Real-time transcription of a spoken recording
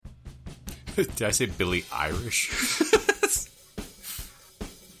Did I say Billie Irish?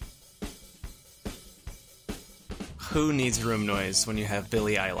 Who needs room noise when you have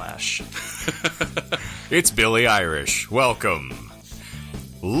Billie Eyelash? It's Billie Irish. Welcome.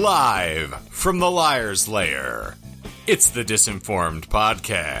 Live from the Liar's Lair. It's the Disinformed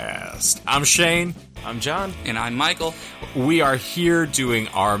Podcast. I'm Shane. I'm John. And I'm Michael. We are here doing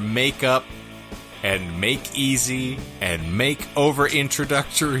our makeup and make easy and make over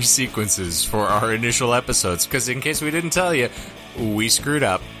introductory sequences for our initial episodes. Because in case we didn't tell you, we screwed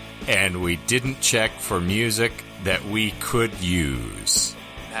up and we didn't check for music that we could use.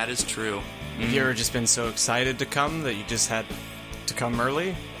 That is true. Have you ever just been so excited to come that you just had to come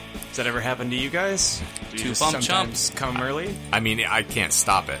early? Does that ever happen to you guys? Do you Two just bump sometimes come early? I mean, I can't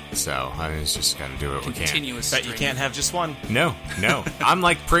stop it, so I just gotta do what we can. Continuous Bet you stream. can't have just one. No. I'm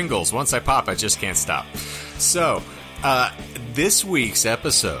like Pringles. Once I pop, I just can't stop. So, this week's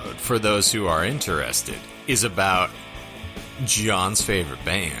episode, for those who are interested, is about John's favorite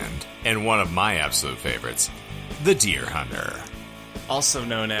band, and one of my absolute favorites, The Deer Hunter. Also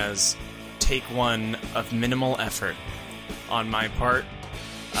known as Take One of Minimal Effort on my part.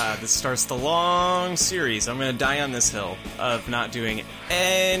 This starts the long series. I'm going to die on this hill of not doing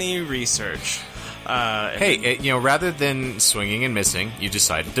any research. Hey, rather than swinging and missing, you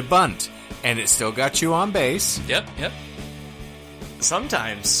decided to bunt, and it still got you on base. Yep.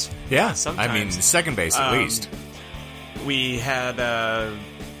 Sometimes. Yeah, Sometimes. I mean, second base at least. We had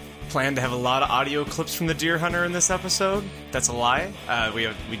planned to have a lot of audio clips from the Deer Hunter in this episode. That's a lie. We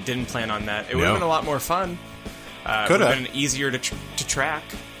didn't plan on that. It would have been a lot more fun. It would have been easier to track.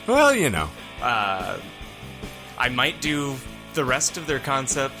 Well, I might do the rest of their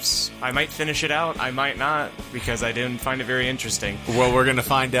concepts. I might finish it out. I might not, because I didn't find it very interesting. Well, we're going to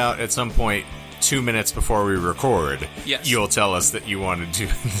find out at some point 2 minutes before we record. Yes. You'll tell us that you want to do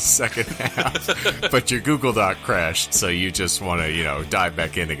the second half, but your Google Doc crashed, so you just want to, dive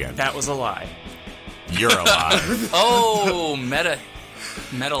back in again. That was a lie. You're alive. Oh, meta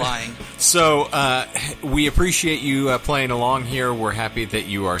lying. So, we appreciate you playing along here. We're happy that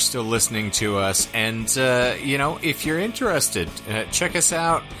you are still listening to us. And, if you're interested, check us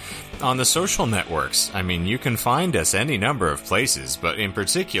out on the social networks. I mean, you can find us any number of places, but in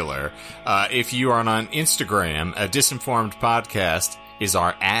particular, if you are on Instagram, a Disinformed Podcast is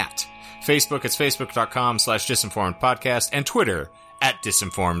our @ Facebook, it's facebook.com/disinformedpodcast, and Twitter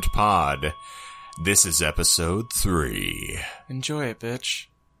 @disinformedpod. This is episode 3. Enjoy it, bitch.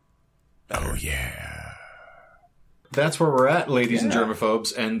 Oh, yeah. That's where we're at, ladies and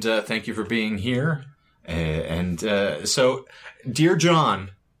germaphobes, and thank you for being here. So, dear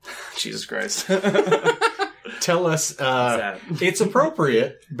John... Jesus Christ. Tell us, it's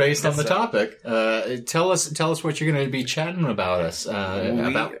appropriate based on the topic. Tell us what you're going to be chatting about us.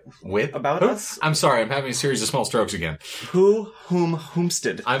 About us? I'm sorry, I'm having a series of small strokes again.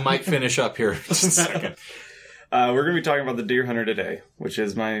 Whomstead. I might finish up here in just a second. We're going to be talking about The Deer Hunter today, which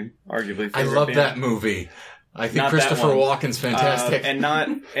is my arguably favorite I love band. that movie. I think Not Christopher that one. Walken's fantastic. And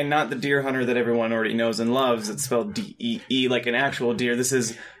not the Deer Hunter that everyone already knows and loves. It's spelled D-E-E, like an actual deer. This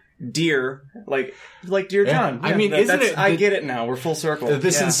is deer, like Dear John. I mean, isn't it... I get it now. We're full circle.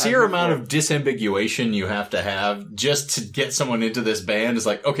 The sincere amount of disambiguation you have to have just to get someone into this band is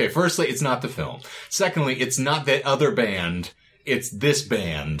like, okay, firstly, it's not the film. Secondly, it's not that other band. It's this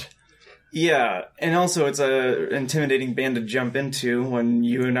band. Yeah, and also it's a intimidating band to jump into. When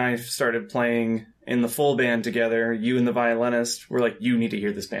you and I started playing in the full band together, you and the violinist were like, you need to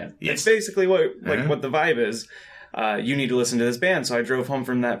hear this band. Yes. It's basically what the vibe is. You need to listen to this band. So I drove home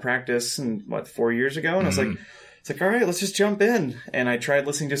from that practice 4 years ago, and I was like, all right, let's just jump in. And I tried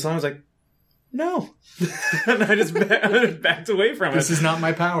listening to a song. I was like, no. And I just backed away from it. This is not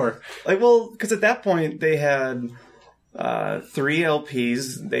my power. Because at that point they had 3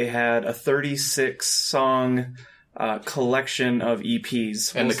 LPs. They had a 36-song collection of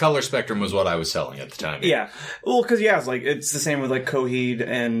EPs. And the color spectrum was what I was selling at the time. Yeah. Well, because, it's the same with, Coheed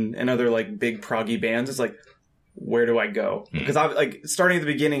and other, big proggy bands. It's like, where do I go? Because, starting at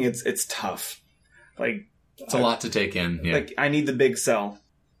the beginning, it's tough. It's a lot to take in. Yeah. I need the big sell.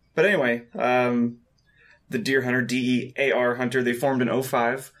 But anyway, the Deer Hunter, DEAR Hunter, they formed in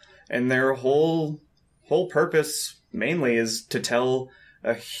 2005, and their whole purpose mainly is to tell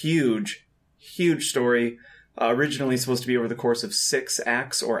a huge story, originally supposed to be over the course of 6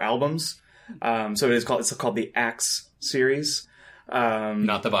 acts or albums. So it's called the Acts series.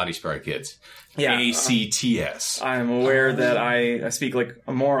 Not the Body Spray Kids. Yeah. ACTS. I'm aware that I speak like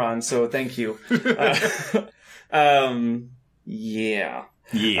a moron, so thank you. Yeah.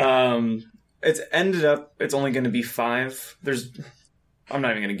 Yeah. It's ended up, it's only going to be 5. I'm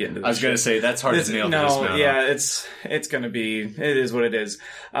not even going to get into this. I was going to say, that's hard to nail No, this now. yeah, it's going to be, it is what it is.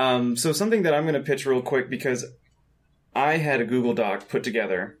 So something that I'm going to pitch real quick, because I had a Google Doc put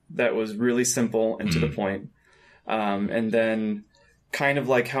together that was really simple and to the point. And then kind of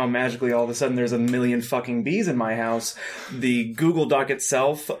like how magically all of a sudden there's a million fucking bees in my house, the Google Doc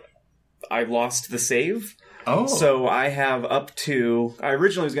itself, I lost the save. Oh. So I have I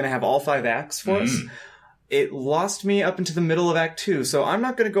originally was going to have all 5 acts for us. It lost me up into the middle of Act 2, so I'm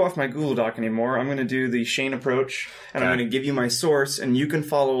not going to go off my Google Doc anymore. I'm going to do the Shane approach, and I'm going to give you my source, and you can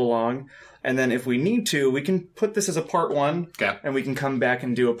follow along. And then if we need to, we can put this as a part 1, and we can come back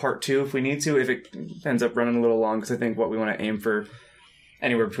and do a part 2 if we need to, if it ends up running a little long, because I think what we want to aim for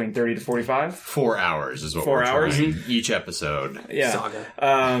anywhere between 30 to 45. 4 hours is what 4 we're hours? trying each episode. Yeah.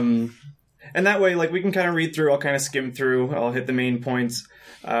 Saga. And that way, like, we can kind of read through, I'll kind of skim through, I'll hit the main points.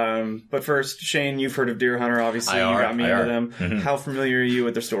 But first, Shane, you've heard of Deer Hunter, obviously. You got me into them. How familiar are you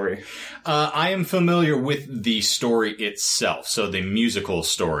with their story? I am familiar with the story itself, so the musical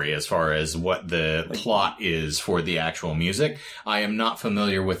story as far as what the plot is for the actual music. I am not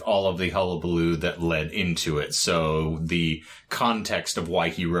familiar with all of the hullabaloo that led into it, so the context of why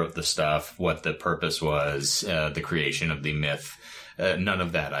he wrote the stuff, what the purpose was, the creation of the myth, none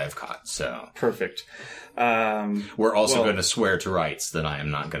of that I have caught, so... Perfect. We're also going to swear to rights that I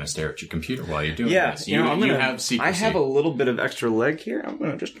am not going to stare at your computer while you're doing this. You have secrecy. I have a little bit of extra leg here. I'm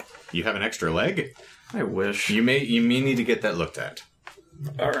going to just... You have an extra leg? I wish. You may need to get that looked at.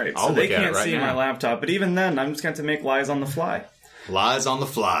 All right, I'll so they look at it can't right see now. my laptop, but even then, I'm just going to have to make lies on the fly. Lies on the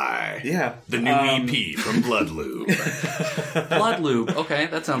Fly. Yeah. The new EP from Blood Lube. Blood Lube. Okay,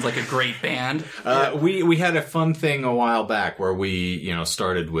 that sounds like a great band. We had a fun thing a while back where we,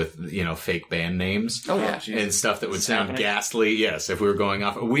 started with, fake band names. Oh, yeah. And stuff that would sound happening? ghastly. Yes, if we were going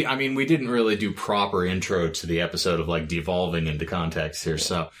off. We didn't really do proper intro to the episode of like devolving into context here.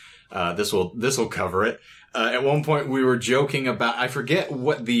 So, this will cover it. At one point we were joking about, I forget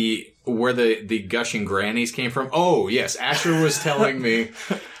where the gushing grannies came from. Oh, yes. Asher was telling me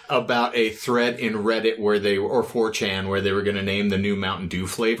about a thread in Reddit or 4chan where they were going to name the new Mountain Dew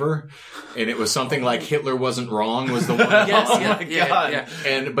flavor. And it was something like Hitler wasn't wrong was the one. Yes, God.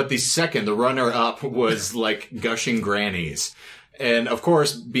 yeah. But the runner up was like gushing grannies. And of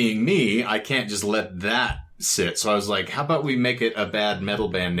course, being me, I can't just let that sit. So I was like, how about we make it a bad metal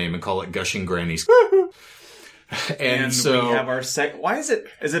band name and call it Gushing Grannies? And so we have our why is it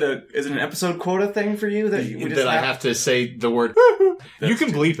an episode quota thing for you that we just I have to say the word. You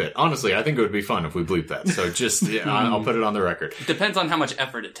can bleep it. Honestly, I think it would be fun if we bleep that. So just I'll put it on the record. Depends on how much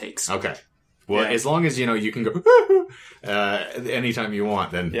effort it takes. Okay. Well, as long as you can go anytime you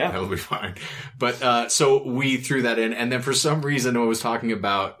want, then that'll be fine. But so we threw that in, and then for some reason I was talking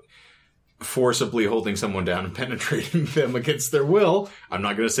about forcibly holding someone down and penetrating them against their will. I'm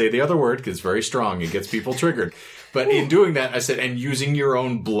not going to say the other word because it's very strong. It gets people triggered. But in doing that, I said, and using your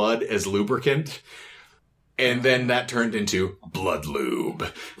own blood as lubricant. And then that turned into Blood Lube,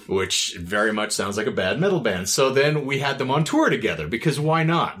 which very much sounds like a bad metal band. So then we had them on tour together because why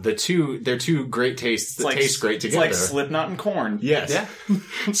not? They're two great tastes that taste great together. It's like Slipknot and Korn. Yes. Yeah.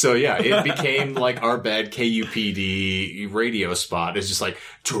 So it became like our bad KUPD radio spot is just like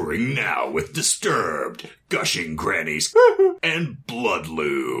touring now with Disturbed, Gushing Grannies, and Blood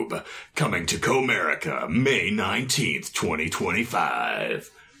Lube coming to Comerica May 19th,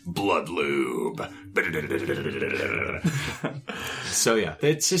 2025. Blood Lube. So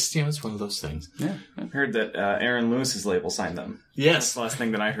it's just it's one of those things. Yeah. I heard that Aaron Lewis's label signed them. Yes. That's the last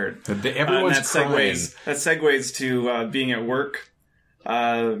thing that I heard. Everyone's crying. That segues to being at work.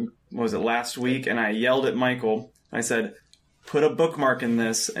 What was it, last week? And I yelled at Michael. I said, put a bookmark in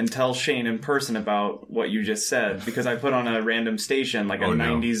this and tell Shane in person about what you just said. Because I put on a random station, like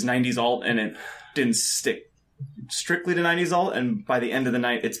 90s alt, and it didn't stick strictly to 90s alt, and by the end of the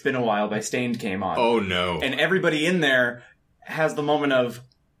night, It's Been a While by Stained came on. Oh no. And everybody in there has the moment of,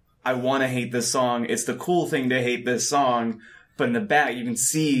 I want to hate this song. It's the cool thing to hate this song. But in the back, you can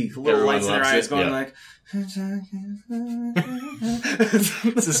see little Everyone lights in their loves eyes it, going yeah. like...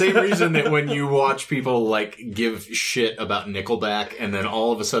 It's the same reason that when you watch people like give shit about Nickelback and then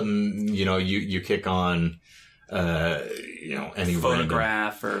all of a sudden, you kick on any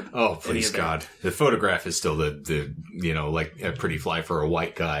Photograph random... or Oh, please God. The Photograph is still the like a Pretty Fly for a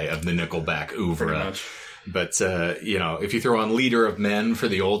White Guy of the Nickelback oeuvre. But, if you throw on Leader of Men for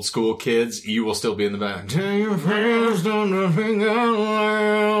the old school kids, you will still be in the back. Tell your friends don't nothing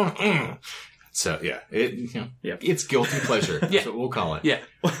out loud. So yeah, Yeah. it's guilty pleasure. That's what we'll call it. Yeah.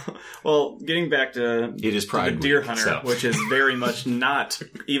 Well, getting back to It is Pride the Deer Week, Hunter, so. which is very much not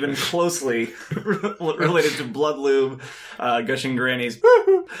even closely related to Blood Lube, Gushing Grannies,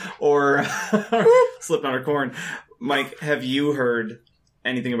 or Slipknot or Korn. Mike, have you heard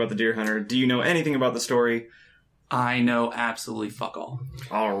anything about the Deer Hunter? Do you know anything about the story? I know absolutely fuck all.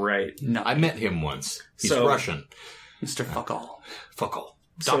 All right. No. I met him once. He's So- Russian. Mr. Fuck all. Fuck all.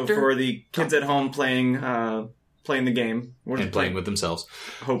 So Doctor? for the kids at home playing the game, And playing with themselves.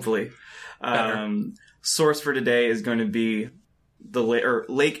 hopefully, source for today is going to be the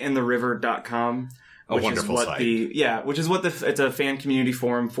lakeintheriver.com. A Which wonderful is what site. which is what it's a fan community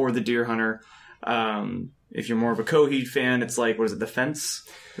forum for the Deer Hunter. If you're more of a Coheed fan, it's like, what is it, The Fence?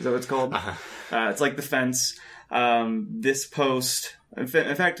 Is that what it's called? It's like The Fence. This post, in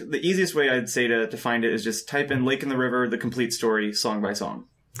fact, the easiest way I'd say to find it is just type in Lake in the River, the complete story, song by song.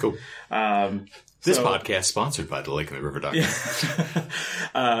 Cool. This So- podcast sponsored by the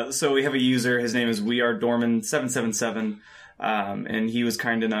lakeintheriver.com. So we have a user, his name is WeAreDorman777, and he was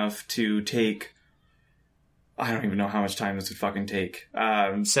kind enough to take, I don't even know how much time this would fucking take.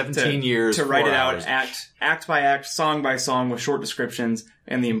 17 years, to write 4 it hours. out, act by act, song by song, with short descriptions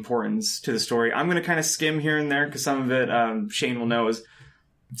and the importance to the story. I'm going to kind of skim here and there because some of it, Shane will know, is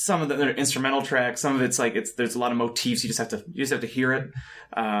some of the instrumental tracks. Some of it's like there's a lot of motifs. You just have to hear it.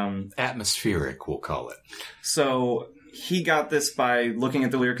 Atmospheric, we'll call it. So he got this by looking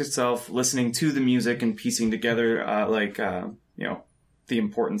at the lyric itself, listening to the music, and piecing together the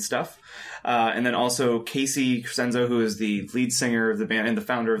important stuff. And then also Casey Crescenzo, who is the lead singer of the band and the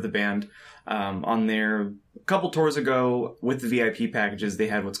founder of the band, on their a couple tours ago with the VIP packages, they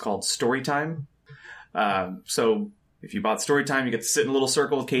had what's called story time. So if you bought story time, you get to sit in a little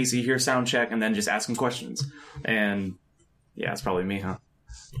circle with Casey, hear sound check, and then just ask him questions. And yeah, it's probably me, huh?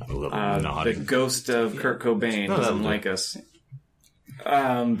 A little The nodding. ghost of Kurt Cobain No, that'll doesn't do. like us.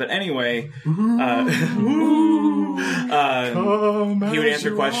 But anyway, he would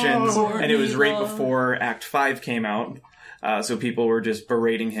answer questions, and it was right before Act 5 came out. So people were just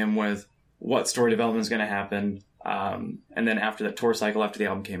berating him with what story development is going to happen. And then after that tour cycle, after the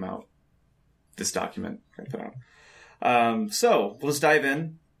album came out, this document got put out. So let's dive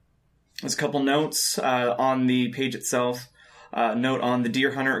in. There's a couple notes on the page itself. Note on the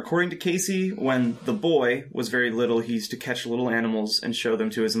Deer Hunter. According to Casey, when the boy was very little, he used to catch little animals and show them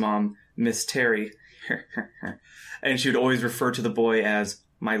to his mom, Miss Terry. And she would always refer to the boy as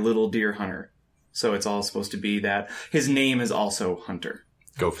my little Deer Hunter. So it's all supposed to be that his name is also Hunter.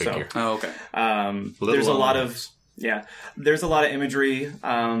 Go figure. Oh, okay. There's a lot animals. of there's a lot of imagery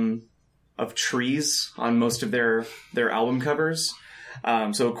of trees on most of their album covers.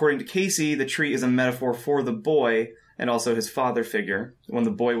 So according to Casey, the tree is a metaphor for the boy and also his father figure. When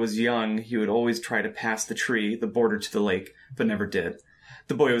the boy was young, he would always try to pass the tree, the border to the lake, but never did.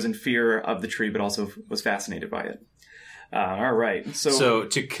 The boy was in fear of the tree, but also was fascinated by it. All right. So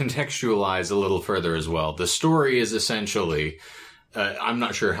to contextualize a little further as well, the story is essentially, I'm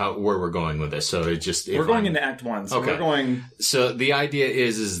not sure where we're going with this. So we're going into Act 1. So Okay. we're going. So the idea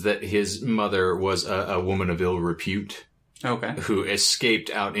is that his mother was a woman of ill repute Okay. who escaped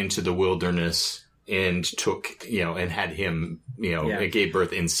out into the wilderness and took, and had him, gave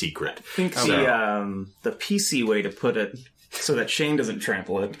birth in secret. I think the PC way to put it, so that Shane doesn't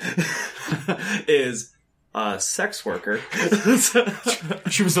trample it, is a sex worker.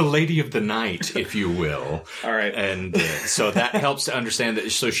 She was a lady of the night, if you will. All right. And so that helps to understand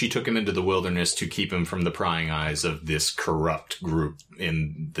that. So she took him into the wilderness to keep him from the prying eyes of this corrupt group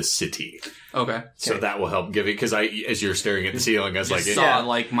in the city. Okay. So that will help give it, because as you're staring at the ceiling, I was like, Saw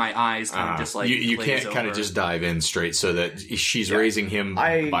my eyes kind of just like you glaze can't kind of over. just dive in straight, so that she's raising him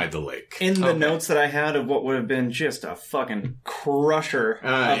by the lake. In the Okay. notes that I had of what would have been just a fucking crusher.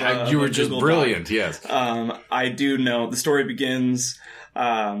 You were just brilliant, yes. I do know the story begins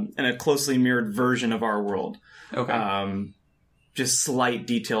in a closely mirrored version of our world. Okay. Just slight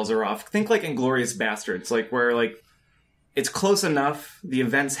details are off. Think like Inglourious Bastards, like where it's close enough, the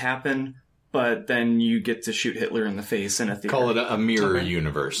events happen, but then you get to shoot Hitler in the face in a theater. Call it a mirror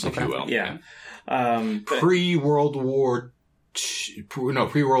universe, if you will. Yeah. Pre-World War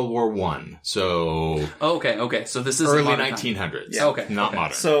pre-World War One. So Okay. So this is early modern time. 1900s. Yeah. Okay. Not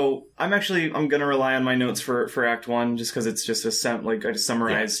modern. So I'm going to rely on my notes for Act 1 just because it's just I just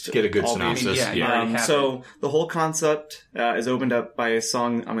summarized. Get a good all the- synopsis. Yeah, Yeah. already have So the whole concept is opened up by a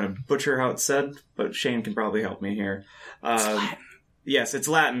song. I'm going to butcher how it's said, but Shane can probably help me here. Yes, it's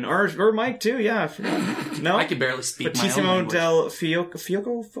Latin. Or Mike too, yeah. No? I can barely speak my own Battissimo language. del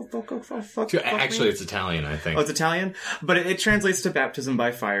Fioco? Actually, it's Italian, I think. Oh, it's Italian? But it translates to baptism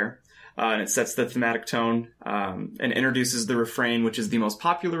by fire. and it sets the thematic tone, and introduces the refrain, which is the most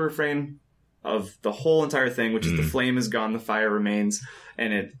popular refrain of the whole entire thing, which is "The flame is gone, the fire remains,"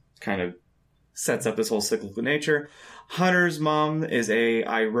 and it kind of sets up this whole cyclical nature. Hunter's mom is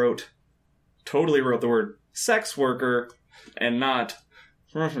totally wrote the word sex worker and not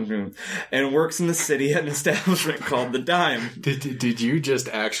and works in the city at an establishment called the Dime. Did you just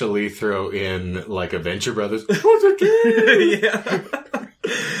actually throw in like a Venture Brothers? Yeah.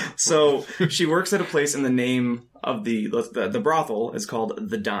 So she works at a place, and the name of the brothel is called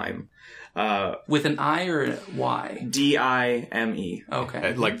the Dime. With an I or a Y? Dime.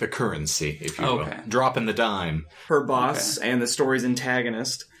 Okay. Like the currency, if you will. Dropping the dime. Her boss and the story's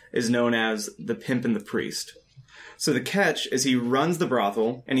antagonist is known as the Pimp and the Priest. So the catch is he runs the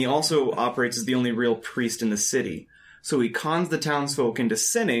brothel, and he also operates as the only real priest in the city. So he cons the townsfolk into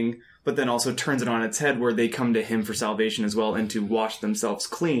sinning, but then also turns it on its head where they come to him for salvation as well and to wash themselves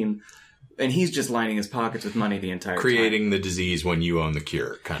clean. And he's just lining his pockets with money the entire time. Creating the disease when you own the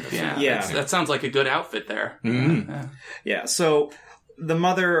cure, kind of thing. Yeah. That sounds like a good outfit there. Mm-hmm. Yeah, so the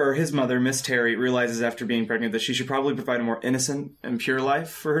mother, or his mother, Miss Terry, realizes after being pregnant that she should probably provide a more innocent and pure life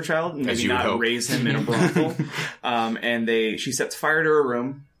for her child, and maybe not raise him in a brothel. And she sets fire to her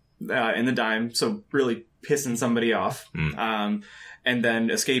room in the Dime, so really pissing somebody off. And then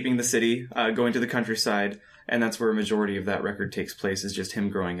escaping the city, going to the countryside, and that's where a majority of that record takes place, is just him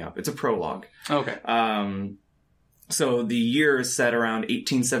growing up. It's a prologue. Okay. So the year is set around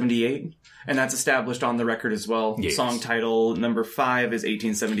 1878, and that's established on the record as well. Yes. Song title number 5 is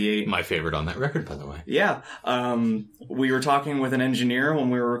 1878. My favorite on that record, by the way. Yeah. We were talking with an engineer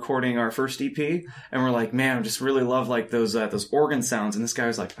when we were recording our first EP, and we're like, man, I just really love like those organ sounds. And this guy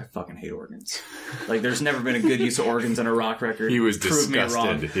was like, I fucking hate organs. Like, there's never been a good use of organs on a rock record. He was Prove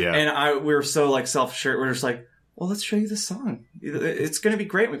disgusted. me wrong. Yeah. And we were so like self-assured. We're just like, well, let's show you this song. It's going to be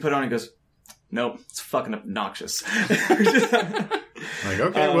great. We put it on, and he goes, nope, it's fucking obnoxious. Like,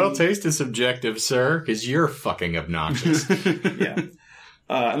 okay, well, taste is subjective, sir, because you're fucking obnoxious. Yeah.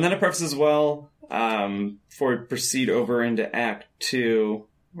 And then it prefaces as well, before we proceed over into Act 2.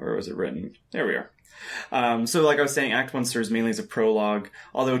 Where was it written? There we are. So like I was saying, Act 1 serves mainly as a prologue,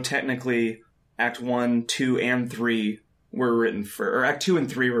 although technically Act 1, 2, and 3 were written or Act 2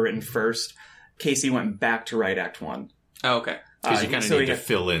 and 3 were written first. Casey went back to write Act 1. Oh, okay. Because you kind of need to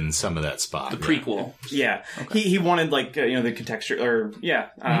fill in some of that spot. The prequel. Yeah. Okay. He wanted, like, the contextual, or,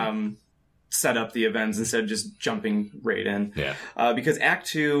 set up the events instead of just jumping right in. Yeah. Because Act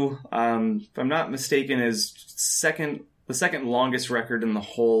 2, if I'm not mistaken, is the second longest record in the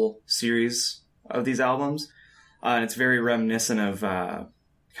whole series of these albums. And it's very reminiscent of,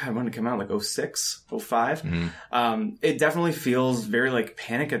 when did it come out? Like 06, 05? Mm-hmm. It definitely feels very, like,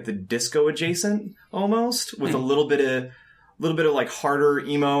 Panic at the Disco adjacent, almost, with a little bit of like harder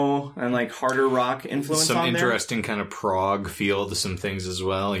emo and like harder rock influence on there. Some interesting kind of prog feel to some things as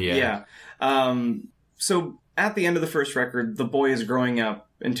well. Yeah. So at the end of the first record, the boy is growing up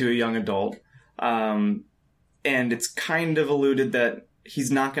into a young adult. And it's kind of alluded that he's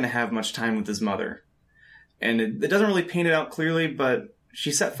not going to have much time with his mother. And it doesn't really paint it out clearly, but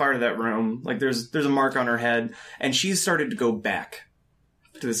she set fire to that room. Like there's a mark on her head, and she's started to go back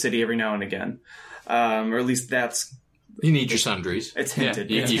to the city every now and again. Or at least that's... You need your sundries. It's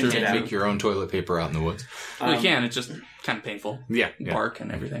hinted. You It's can hinted make your own toilet paper out in the woods. Well, you can. It's just kind of painful. Yeah. Bark and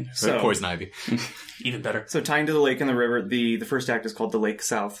everything. So, poison ivy. Even better. So tying to the lake and the river, the first act is called The Lake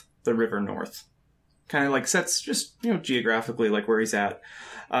South, the River North. Kind of like sets just, geographically like where he's at.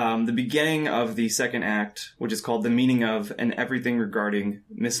 The beginning of the second act, which is called The Meaning of and Everything Regarding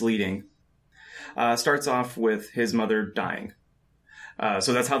Misleading, starts off with his mother dying.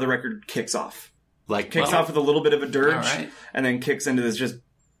 So that's how the record kicks off. Kicks off with a little bit of a dirge, and then kicks into this just...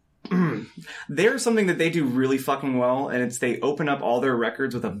 There's something that they do really fucking well, and it's they open up all their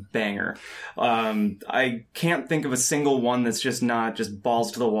records with a banger. I can't think of a single one that's just not just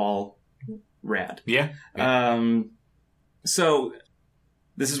balls to the wall rad. Yeah. So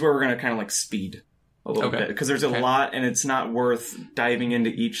this is where we're going to kind of like speed a little bit, because there's a lot, and it's not worth diving into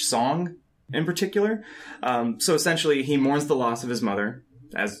each song in particular. So essentially, he mourns the loss of his mother,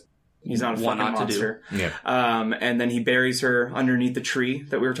 as... He's not a fucking monster. Yeah. And then he buries her underneath the tree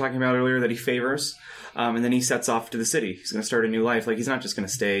that we were talking about earlier that he favors. And then he sets off to the city. He's going to start a new life. Like, he's not just going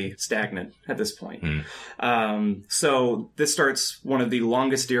to stay stagnant at this point. So this starts one of the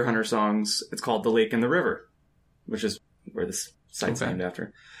longest Deer Hunter songs. It's called The Lake and the River, which is where this site's named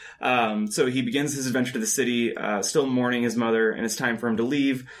after. So he begins his adventure to the city, still mourning his mother, and it's time for him to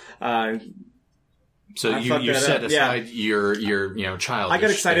leave. So you set aside your child. I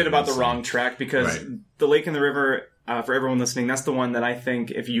got excited about the wrong track, because The Lake and the River for everyone listening, that's the one that I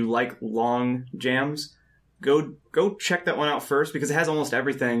think if you like long jams, go check that one out first because it has almost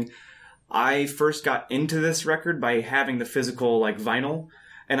everything. I first got into this record by having the physical like vinyl,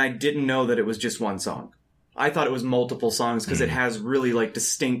 and I didn't know that it was just one song. I thought it was multiple songs because it has really like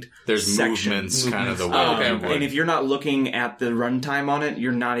distinct There's sections. movements, kind of the way you would. And if you're not looking at the runtime on it,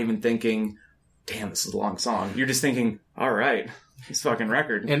 you're not even thinking, damn, this is a long song. You're just thinking, all right, this fucking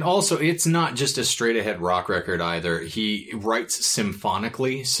record. And also, it's not just a straight-ahead rock record either. He writes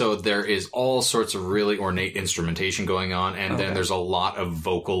symphonically, so there is all sorts of really ornate instrumentation going on, and then there's a lot of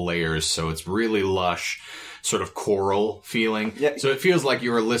vocal layers, so it's really lush, sort of choral feeling. Yeah. So it feels like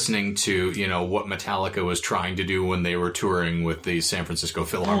you were listening to, what Metallica was trying to do when they were touring with the San Francisco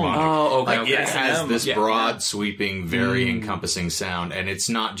Philharmonic. Oh, okay. Like, it has this Yeah. broad, sweeping, very encompassing sound, and it's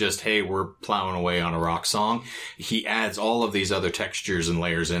not just, hey, we're plowing away on a rock song. He adds all of these other textures and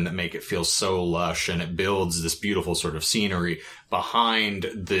layers in that make it feel so lush, and it builds this beautiful sort of scenery behind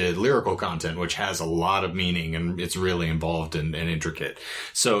the lyrical content, which has a lot of meaning, and it's really involved and intricate.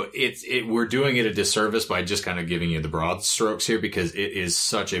 So we're doing it a disservice by just kind of giving you the broad strokes here, because it is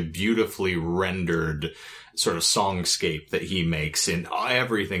such a beautifully rendered sort of songscape that he makes in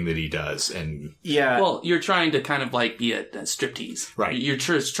everything that he does. And Yeah. Well, you're trying to kind of like be a striptease. Right. You're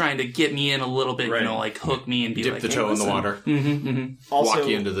just trying to get me in a little bit, Right. like hook me and be dip like, the hey, toe in the listen. water, also, walk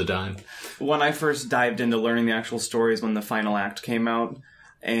you into the dime. when I first dived into learning the actual stories when the final act came out,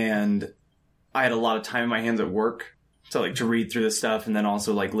 and I had a lot of time in my hands at work to read through this stuff and then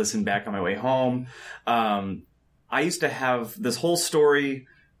also like listen back on my way home. I used to have this whole story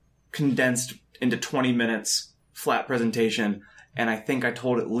condensed into 20 minutes, flat presentation, and I think I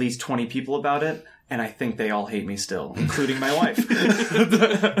told at least 20 people about it, and I think they all hate me still, including my wife.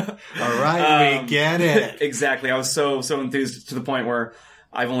 All right, we get it. Exactly. I was so enthused to the point where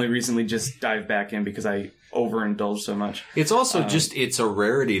I've only recently just dived back in because I overindulged so much. It's also it's a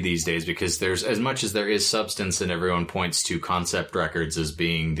rarity these days, because there's, as much as there is substance and everyone points to concept records as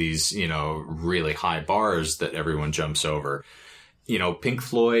being these, really high bars that everyone jumps over. Pink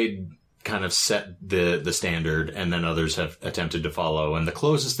Floyd kind of set the standard, and then others have attempted to follow. And the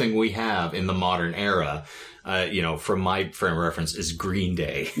closest thing we have in the modern era, from my frame of reference, is Green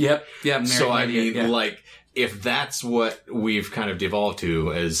Day. Yep. Yeah. So I mean, yeah. if that's what we've kind of devolved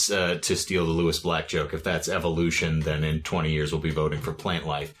to, as to steal the Lewis Black joke, if that's evolution, then in 20 years we'll be voting for plant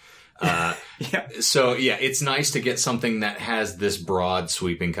life. Yeah. So yeah, it's nice to get something that has this broad,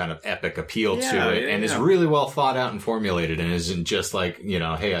 sweeping kind of epic appeal to it, and is really well thought out and formulated, and isn't just like,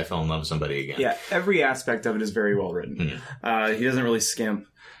 hey, I fell in love with somebody again. Yeah, every aspect of it is very well written. He doesn't really skimp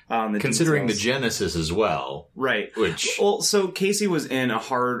on the Considering details. the genesis as well, Right. which Well, so Casey was in a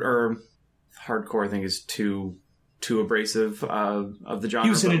hardcore, I think is too abrasive of the genre.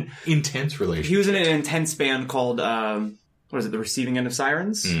 he was in but an intense relationship. he was in an intense band called, what is it, The Receiving End of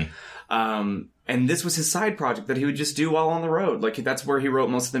Sirens? And this was his side project that he would just do while on the road. Like, that's where he wrote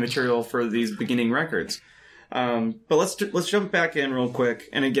most of the material for these beginning records. But let's jump back in real quick.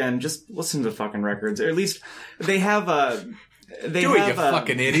 And again, just listen to the fucking records. Or at least they have Do it, you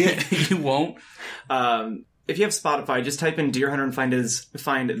fucking idiot. You won't. If you have Spotify, just type in Deer Hunter and find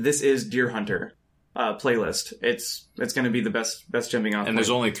This Is Deer Hunter playlist. It's going to be the best jumping off. And there's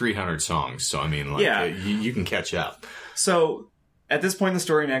only 300 songs, so I mean, you can catch up. So, at this point in the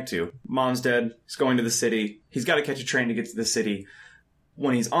story in Act 2, Mom's dead, he's going to the city, he's got to catch a train to get to the city.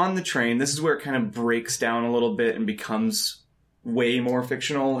 When he's on the train, this is where it kind of breaks down a little bit and becomes way more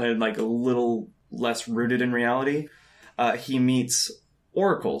fictional and like a little less rooted in reality. He meets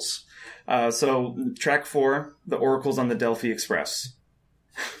oracles. So, track 4, the oracles on the Delphi Express.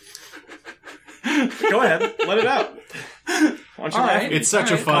 Go ahead, let it out. Why don't you All laugh? right. It's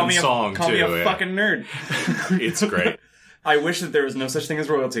such a fun song, Call too. me a yeah. fucking nerd. It's great. I wish that there was no such thing as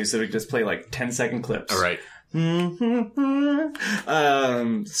royalty, so we could just play like 10-second clips. All right.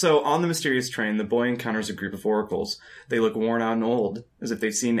 So on the mysterious train, the boy encounters a group of oracles. They look worn out and old, as if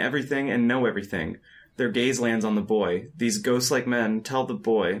they've seen everything and know everything. Their gaze lands on the boy. These ghost-like men tell the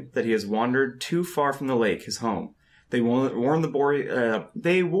boy that he has wandered too far from the lake, his home. They warn the boy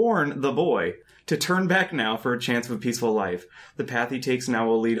to turn back now for a chance of a peaceful life. The path he takes now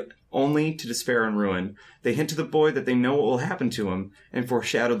will lead only to despair and ruin. They hint to the boy that they know what will happen to him, and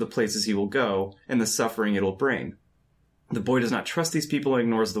foreshadow the places he will go, and the suffering it will bring. The boy does not trust these people and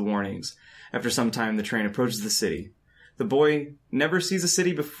ignores the warnings. After some time, the train approaches the city. The boy never sees a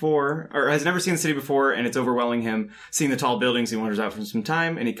city before, or has never seen the city before, and it's overwhelming him. Seeing the tall buildings, he wanders out for some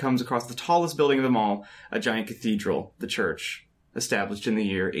time, and he comes across the tallest building of them all, a giant cathedral, the church, established in the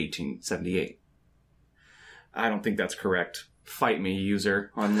year 1878. I don't think that's correct. Fight me,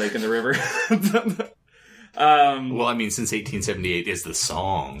 user, on Lake and the River. Well, I mean, since 1878 is the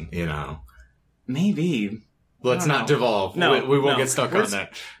song, Maybe. Let's not devolve. No, we won't no. get stuck on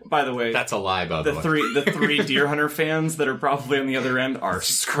that. By the way, That's a lie, by the way. the three Deer Hunter fans that are probably on the other end are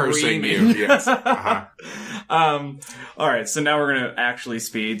Cursing you, screaming. yes. Uh-huh. All right, so now we're gonna actually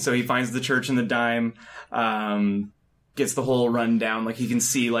speed. So he finds the church and the dime, gets the whole rundown. Like he can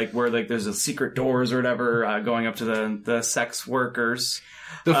see like where like there's a secret doors or whatever going up to the sex workers.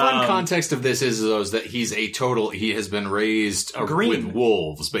 The fun context of this is that he has been raised Green. with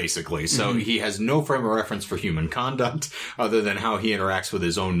wolves, basically. So he has no frame of reference for human conduct other than how he interacts with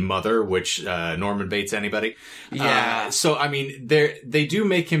his own mother, which, Norman Bates, anybody? Yeah. So, I mean, they do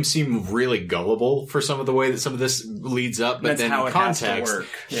make him seem really gullible for some of the way that some of this leads up, but That's then how in it has to context, work.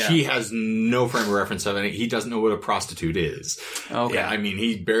 Yeah. he has no frame of reference of it. He doesn't know what a prostitute is. Okay. Yeah, I mean,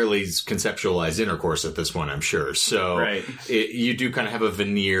 he barely's conceptualized intercourse at this point, I'm sure. So Right. you do kind of have a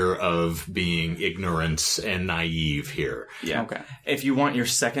veneer of being ignorant and naive here. Yeah. Okay. If you want your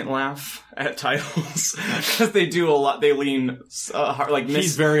second laugh at titles, because they do a lot, they lean hard, like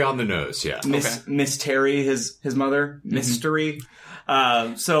He's very on the nose, yeah. Miss Terry, his mother, Mystery.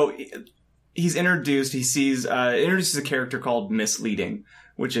 So he's introduced. He sees introduces a character called Misleading,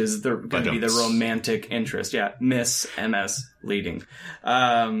 which is going to be the romantic interest. Yeah, Miss MS Leading.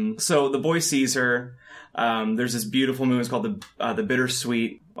 So the boy sees her. There's this beautiful movie. It's called the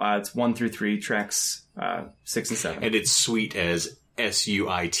Bittersweet. It's 1 through 3 tracks 6 and 7. And it's sweet as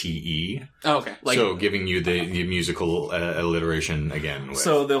SUITE. Oh, okay. So giving you the musical alliteration again. With.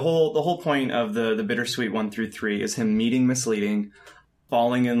 So the whole point of the Bittersweet 1 through 3 is him meeting Misleading,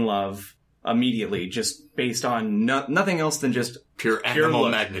 falling in love immediately, just based on nothing else than just pure animal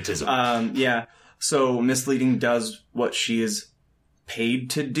look. magnetism. Yeah. So Misleading does what she is paid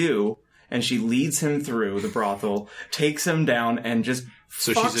to do, and she leads him through the brothel, takes him down, and just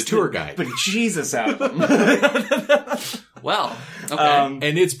So she's a tour guide. But Jesus out of him. Well, okay.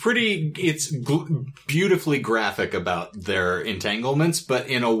 And it's beautifully graphic about their entanglements, but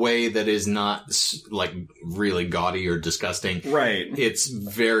in a way that is not like really gaudy or disgusting. Right. It's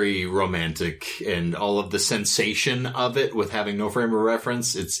very romantic, and all of the sensation of it with having no frame of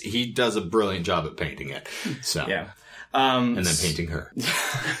reference. He does a brilliant job at painting it. So Yeah. and then painting her.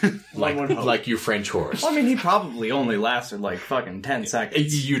 like you French horse. Well, I mean, he probably only lasted like fucking 10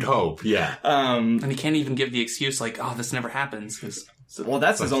 seconds. You'd hope, yeah. And he can't even give the excuse like, "Oh, this never happens." 'Cause Well,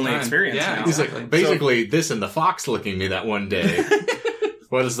 that's his only experience Yeah, now. He's exactly. like, basically, this and the fox licking me that one day.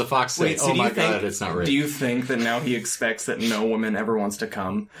 What does the fox say? Wait, so oh my god, it's not real. Do you think that now he expects that no woman ever wants to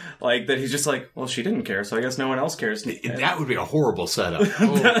come? Like, that he's just like, well, she didn't care, so I guess no one else cares. That would be a horrible setup.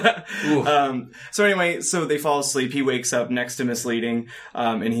 So anyway, so they fall asleep. He wakes up next to Misleading,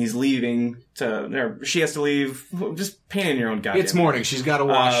 and he's leaving she has to leave. Just paint in your own goddamn. It's morning. She's got to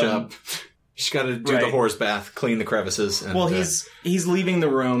wash up. She's got to do the right. horse bath, clean the crevices. And, Well, he's leaving the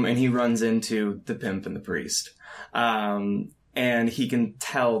room, and he runs into the pimp and the priest. And he can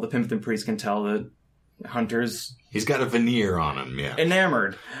tell, the pimp and the priest can tell that Hunter's he's got a veneer on him, yeah.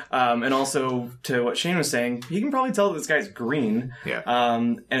 enamored. And also, to what Shane was saying, he can probably tell that this guy's green. Yeah.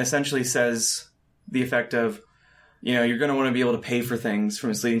 And essentially says the effect of, you're going to want to be able to pay for things from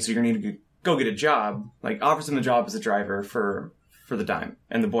Misleading, so you're going to need to go get a job. Like, offers him a job as a driver for the dime.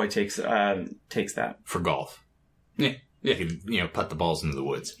 And the boy takes that. For golf. yeah, You can, putt the balls into the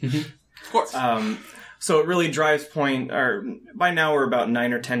woods. of course. So it really drives point, or by now we're about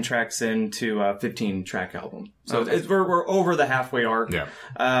 9 or 10 tracks into a 15-track album. So we're over the halfway arc. Yeah.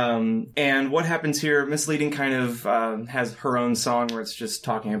 And what happens here, Misleading kind of has her own song where it's just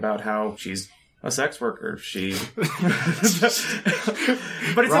talking about how she's a sex worker. But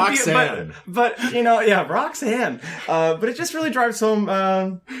it's Roxanne. Roxanne. But it just really drives home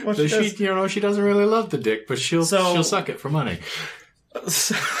what she does. She doesn't really love the dick, but she'll suck it for money.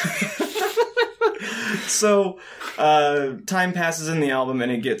 So, time passes in the album,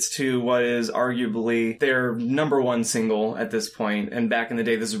 and it gets to what is arguably their number one single at this point. And back in the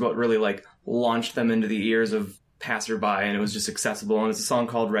day, this is what really like launched them into the ears of passerby, and it was just accessible. And it's a song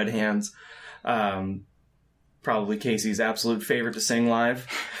called Red Hands. Probably Casey's absolute favorite to sing live.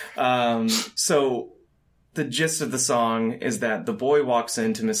 So the gist of the song is that the boy walks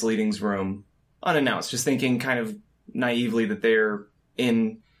into Misleading's room unannounced, just thinking kind of naively that they're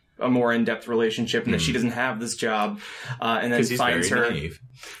in a more in-depth relationship and that she doesn't have this job, and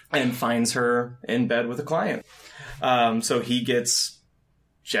then finds her in bed with a client. So he gets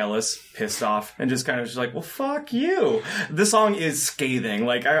jealous, pissed off, and just kind of just like, well, fuck you. This song is scathing.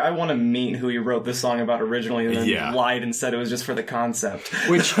 Like, I want to meet who he wrote this song about originally and then lied and said it was just for the concept.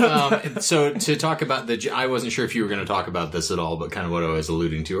 Which, so to talk about I wasn't sure if you were going to talk about this at all, but kind of what I was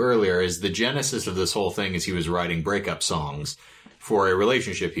alluding to earlier is the genesis of this whole thing is he was writing breakup songs for a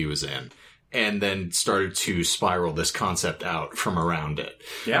relationship he was in. And then started to spiral this concept out from around it.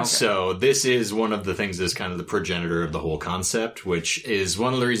 Yeah. Okay. So this is one of the things that's kind of the progenitor of the whole concept, which is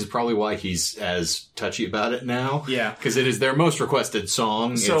one of the reasons probably why he's as touchy about it now. Yeah. Because it is their most requested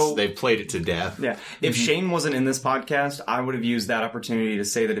song. So, they've played it to death. Yeah. If Shane wasn't in this podcast, I would have used that opportunity to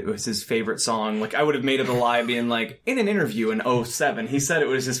say that it was his favorite song. Like, I would have made it a lie being like, in an interview in 2007, he said it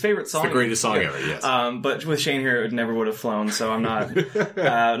was his favorite song. It's the greatest song ever, yes. But with Shane here, it never would have flown, so I'm not,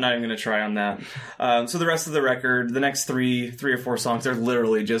 not even going to try on that. So the rest of the record, the next three or four songs, they're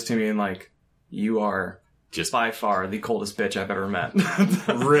literally just him being like, you are just by far the coldest bitch I've ever met.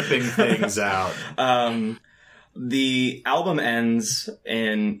 Ripping things out. The album ends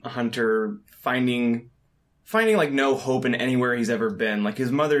in Hunter finding like no hope in anywhere he's ever been. Like,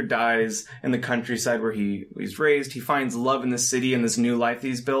 his mother dies in the countryside where he's raised. He finds love in the city and this new life that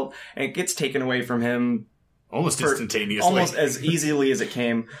he's built, and it gets taken away from him almost instantaneously. Almost as easily as it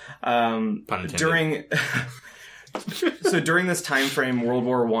came. Pun intended. During this time frame, World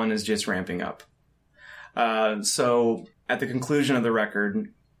War I is just ramping up. So at the conclusion of the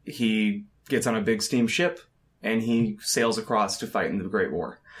record, he gets on a big steamship and he sails across to fight in the Great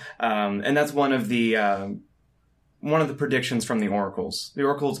War. And that's one of the predictions from the Oracles. The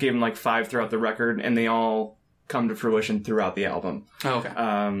Oracles gave him like 5 throughout the record, and they all come to fruition throughout the album. Oh,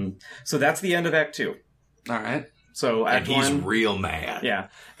 okay. So that's the end of Act 2. All right. So Act 1... And he's real mad. Yeah.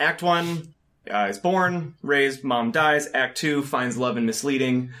 Act 1 is born, raised, mom dies. Act 2 finds love and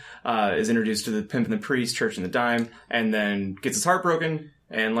misleading, is introduced to the pimp and the priest, church and the dime, and then gets his heart broken,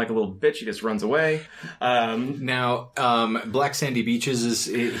 and like a little bitch, he just runs away. Now, Black Sandy Beaches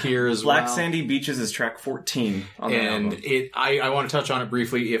is here as well. Black Sandy Beaches is track 14 on the album. And I want to touch on it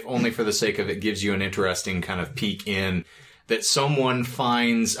briefly, if only for the sake of it gives you an interesting kind of peek in that someone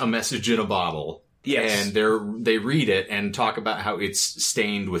finds a message in a bottle. Yes. And they read it and talk about how it's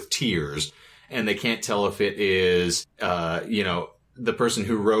stained with tears. And they can't tell if it is, the person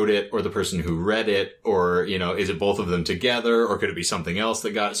who wrote it or the person who read it, or, is it both of them together, or could it be something else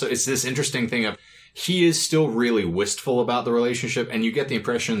that got it? So it's this interesting thing of he is still really wistful about the relationship, and you get the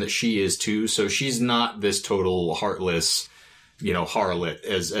impression that she is too. So she's not this total heartless, harlot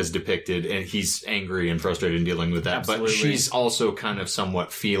as depicted, and he's angry and frustrated in dealing with that. Absolutely. But she's also kind of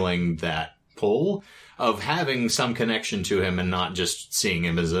somewhat feeling that pull of having some connection to him and not just seeing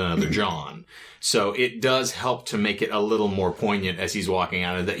him as another John. So it does help to make it a little more poignant as he's walking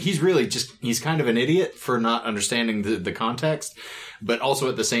out of that. He's kind of an idiot for not understanding the context, but also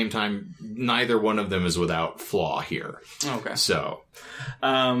at the same time, neither one of them is without flaw here. Okay. So,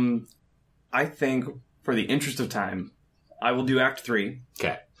 I think for the interest of time, I will do Act 3.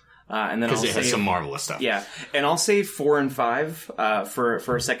 Okay. And then because it has some marvelous stuff. Yeah, and I'll save 4 and 5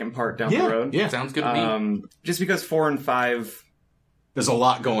 for a second part down the road. Yeah, sounds good to me. Just because 4 and 5, there's a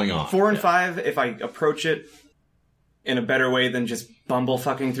lot going on. 4 and 5, if I approach it in a better way than just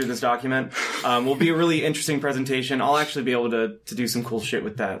bumblefucking through this document, will be a really interesting presentation. I'll actually be able to do some cool shit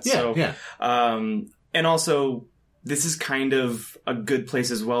with that. Yeah. And also, this is kind of a good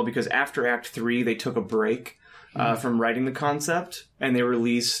place as well, because after Act 3, they took a break from writing the concept, and they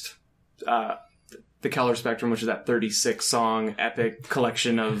released the Keller Spectrum, which is that 36-song epic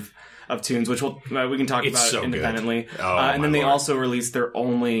collection of tunes, which we can talk about so independently. And then they also released their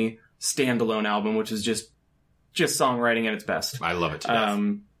only standalone album, which is just songwriting at its best. I love it to death.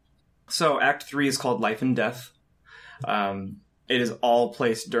 So Act 3 is called Life and Death. It is all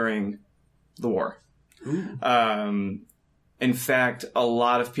placed during the war. In fact, a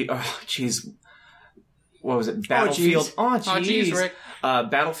lot of people... Oh, jeez. What was it? Battlefield. Oh, jeez, Rick.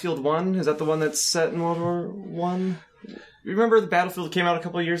 Battlefield 1? Is that the one that's set in World War 1? You remember the Battlefield came out a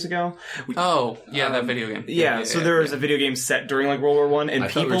couple of years ago? That video game. Yeah, so there was a video game set during like World War 1, and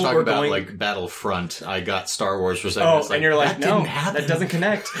people we were talking about going like Battlefront. I got Star Wars for a second. Oh, and you're like, no, that doesn't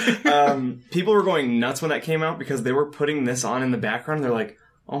connect. People were going nuts when that came out because they were putting this on in the background. They're like,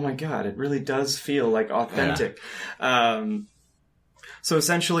 oh my god, it really does feel like authentic. Yeah. So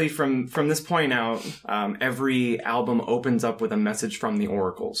essentially, from this point out, every album opens up with a message from the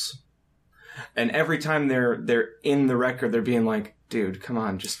Oracles, and every time they're in the record, they're being like, "Dude, come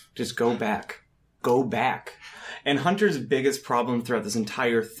on, just go back, go back." And Hunter's biggest problem throughout this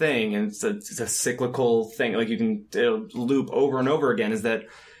entire thing, and it's a cyclical thing, like it'll loop over and over again, is that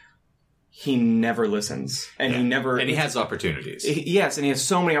he never listens, and he never, and he has opportunities. Yes, and he has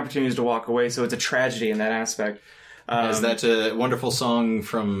so many opportunities to walk away. So it's a tragedy in that aspect. Is that a wonderful song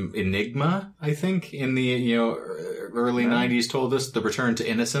from Enigma, I think, in the early 90s told us, The Return to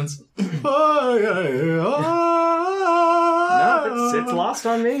Innocence? No, it's lost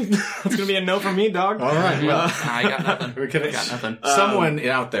on me. It's going to be a no from me, dog. All right. Well, I got nothing. I got nothing. Someone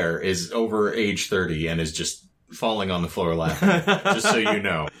out there is over age 30 and is just falling on the floor laughing, just so you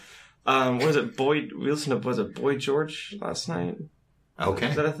know. What was it, We listened to, was it Boy George last night? Okay.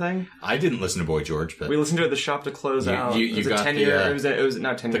 Is that a thing? I didn't listen to Boy George, but... We listened to it at the shop to close out. You it was got 10 year, it was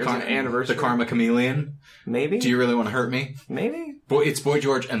not 10 years, it was an anniversary. The Karma Chameleon? Maybe? Do you really want to hurt me? Maybe? It's Boy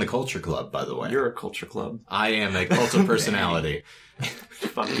George and the Culture Club, by the way. You're a culture club. I am a cult of personality.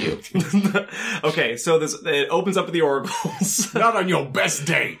 Fuck you. Okay, so it opens up with the oracles. Not on your best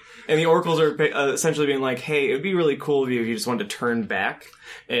day! And the oracles are essentially being like, hey, it would be really cool of you if you just wanted to turn back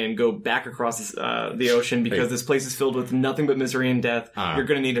and go back across the ocean because this place is filled with nothing but misery and death. You're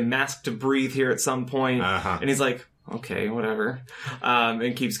going to need a mask to breathe here at some point. And he's like, okay, whatever.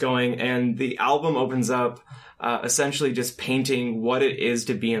 And keeps going. And the album opens up essentially just painting what it is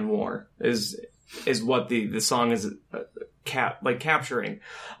to be in war, is what the song is capturing.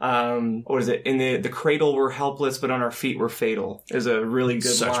 What is it? In the cradle we're helpless, but on our feet we're fatal. Is a really good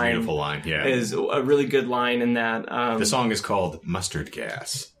line. Such a beautiful line, yeah. Is a really good line in that. The song is called Mustard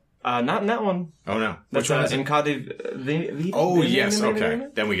Gas. Not in that one. Oh no. That's Which one is it? in Cade. Oh yes, okay.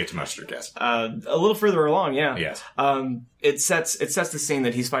 Then we get to Mustard Gas. A little further along, yeah. Yes. It sets the scene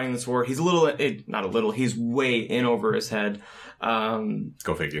that he's fighting this war. He's he's way in over his head.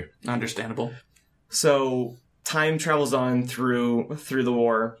 Go figure. Understandable. So time travels on through the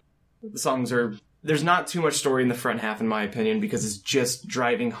war. The songs there's not too much story in the front half, in my opinion, because it's just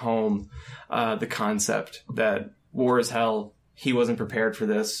driving home the concept that war is hell. He wasn't prepared for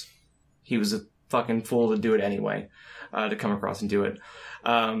this. He was a fucking fool to do it anyway, to come across and do it.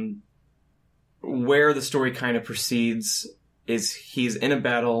 Where the story kind of proceeds is he's in a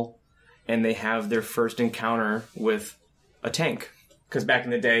battle, and they have their first encounter with a tank. Because back in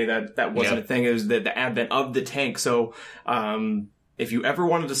the day, that wasn't a thing. It was the advent of the tank. So, if you ever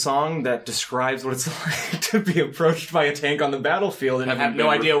wanted a song that describes what it's like to be approached by a tank on the battlefield and have no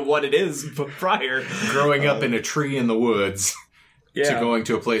idea what it is prior. Growing up in a tree in the woods Yeah. to going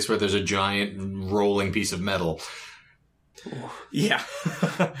to a place where there's a giant rolling piece of metal. Yeah.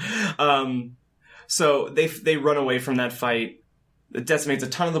 So they run away from that fight. It decimates a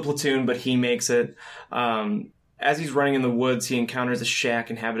ton of the platoon, but he makes it. As he's running in the woods, he encounters a shack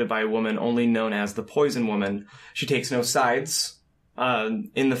inhabited by a woman only known as the Poison Woman. She takes no sides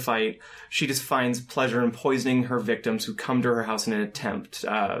in the fight. She just finds pleasure in poisoning her victims who come to her house in an attempt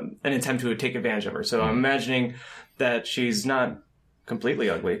to take advantage of her. So I'm imagining that she's not completely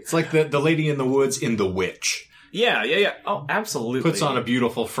ugly. It's like the lady in the woods in The Witch. Yeah. Oh, absolutely. Puts on a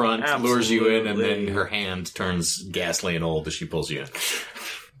beautiful front, lures you in, and then Absolutely. her hand turns ghastly and old as she pulls you in.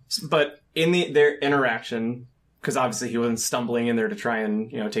 But in their interaction, because obviously he wasn't stumbling in there to try and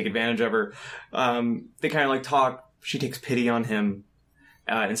take advantage of her, they kind of like talk. She takes pity on him.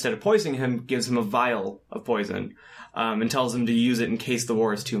 Instead of poisoning him, gives him a vial of poison and tells him to use it in case the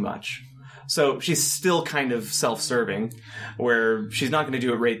war is too much. So she's still kind of self-serving, where she's not going to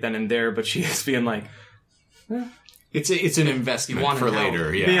do it right then and there, but she is being like, It's an investment want for to know.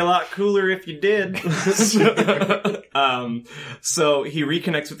 later. be Yeah. a lot cooler if you did. So he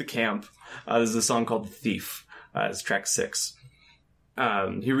reconnects with the camp. This is a song called The Thief. It's track 6. He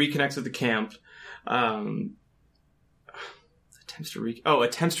reconnects with the camp. Attempts to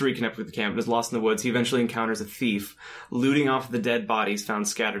reconnect with the camp and is lost in the woods. He eventually encounters a thief, looting off the dead bodies found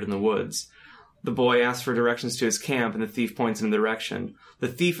scattered in the woods. The boy asks for directions to his camp, and the thief points in the direction. The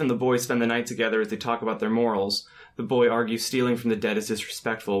thief and the boy spend the night together as they talk about their morals. The boy argues stealing from the dead is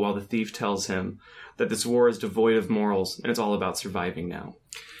disrespectful, while the thief tells him that this war is devoid of morals, and it's all about surviving now.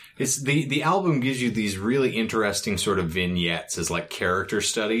 It's the album gives you these really interesting sort of vignettes as like character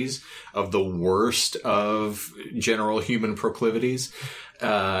studies of the worst of general human proclivities,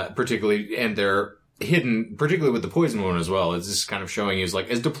 particularly, and they're hidden, particularly with the Poison Woman as well. It's just kind of showing you,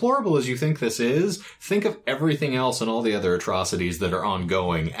 like, as deplorable as you think this is, think of everything else and all the other atrocities that are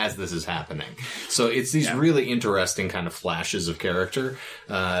ongoing as this is happening. So it's these really interesting kind of flashes of character,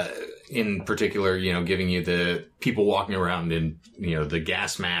 in particular, giving you the people walking around in, the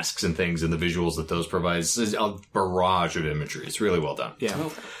gas masks and things and the visuals that those provide. It's a barrage of imagery. It's really well done. Yeah.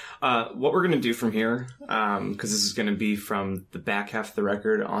 What we're going to do from here, because this is going to be from the back half of the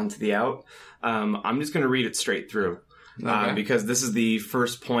record onto the out, I'm just going to read it straight through. Okay. Because this is the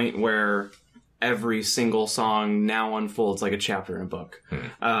first point where every single song now unfolds like a chapter in a book.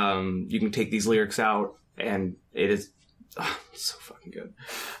 You can take these lyrics out, and it is so fucking good.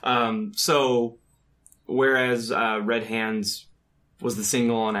 So, whereas Red Hands was the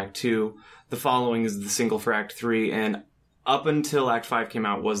single on Act 2, The Following is the single for Act 3, and up until Act 5 came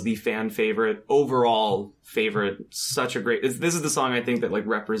out was the fan favorite, overall favorite. Such a great... This is the song I think that like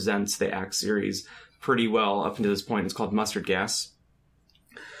represents the Act series pretty well up until this point. It's called Mustard Gas.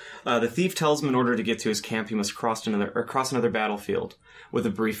 The thief tells him in order to get to his camp, he must cross another battlefield. With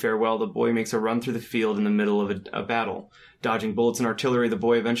a brief farewell, the boy makes a run through the field in the middle of a battle. Dodging bullets and artillery, the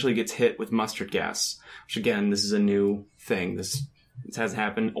boy eventually gets hit with mustard gas. Which, again, this is a new thing. This hasn't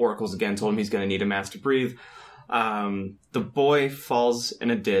happened. Oracle's again told him he's going to need a mask to breathe. The boy falls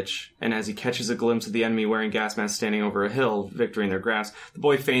in a ditch, and as he catches a glimpse of the enemy wearing gas masks standing over a hill, victory in their grasp, the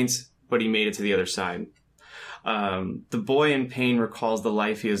boy faints, but he made it to the other side. The boy in pain recalls the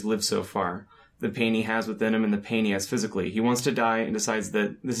life he has lived so far, the pain he has within him and the pain he has physically. He wants to die and decides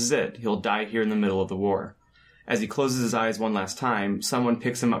that this is it. He'll die here in the middle of the war. As he closes his eyes one last time, someone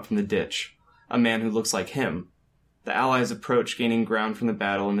picks him up from the ditch, a man who looks like him. The Allies approach, gaining ground from the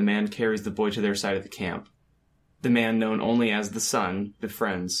battle, and the man carries the boy to their side of the camp. The man, known only as the Sun,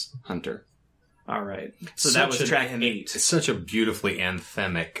 befriends Hunter. All right. So that was track 8. It's such a beautifully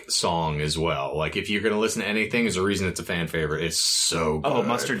anthemic song as well. Like, if you're going to listen to anything, there's a reason it's a fan favorite. It's so good. Oh,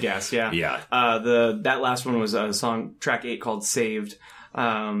 Mustard Gas, yeah. Yeah. That last one was a song, track 8, called Saved.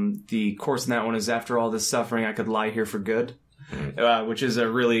 The chorus in that one is, after all this suffering, I could lie here for good. Which is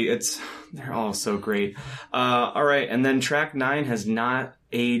they're all so great. All right. And then track 9 has not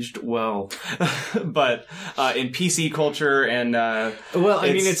aged well, but in PC culture and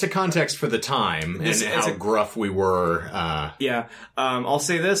it's a context for the time and how gruff we were. I'll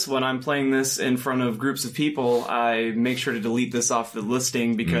say this: when I'm playing this in front of groups of people, I make sure to delete this off the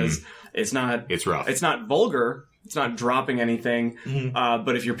listing because it's rough. It's not vulgar. It's not dropping anything,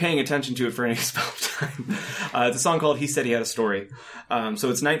 but if you're paying attention to it for any spell time, it's a song called He Said He Had a Story.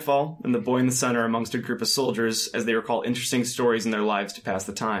 So it's nightfall, and the boy and the sun are amongst a group of soldiers as they recall interesting stories in their lives to pass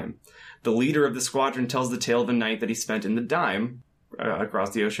the time. The leader of the squadron tells the tale of a night that he spent in the Dime,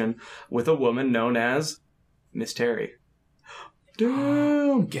 across the ocean, with a woman known as Miss Terry.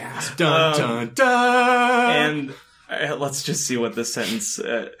 Damn! Gasp! Dun, dun, dun! And... let's just see what this sentence...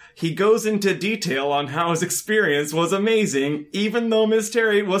 he goes into detail on how his experience was amazing, even though Miss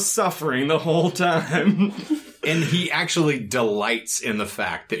Terry was suffering the whole time. And he actually delights in the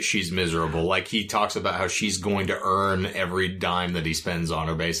fact that she's miserable. Like, he talks about how she's going to earn every dime that he spends on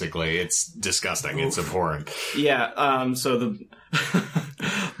her, basically. It's disgusting. Oof. It's abhorrent. Yeah, so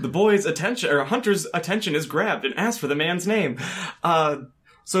the boy's attention, or Hunter's attention, is grabbed and asks for the man's name.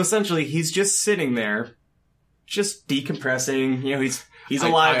 So essentially, he's just sitting there, just decompressing. You know, he's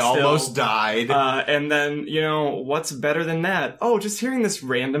alive still. I almost died. And then, you know, what's better than that? Oh, just hearing this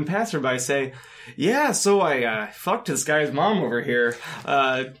random passerby say, yeah, so I fucked this guy's mom over here.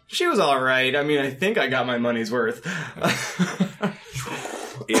 She was alright. I mean, I think I got my money's worth.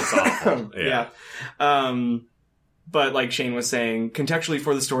 It's awful. Yeah. But like Shane was saying, contextually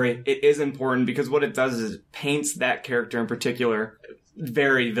for the story, it is important because what it does is it paints that character in particular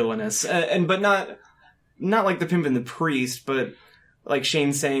very villainous. But not like the pimp and the priest, but like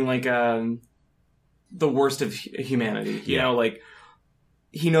Shane's saying, like, the worst of humanity. You know, like,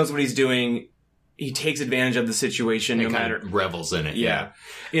 he knows what he's doing. He takes advantage of the situation, and no matter... revels in it, yeah.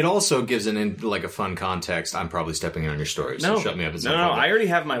 It also gives a fun context. I'm probably stepping in on your story, so shut me up. No, I already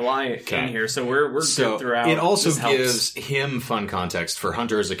have my lie in here, so we're good throughout. It also gives him fun context for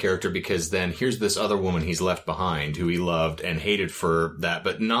Hunter as a character, because then here's this other woman he's left behind who he loved and hated for that,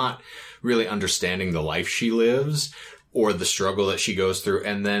 but not really understanding the life she lives or the struggle that she goes through.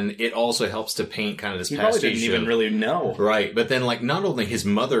 And then it also helps to paint kind of this pastiche. He probably didn't even really know. Right. But then, like, not only his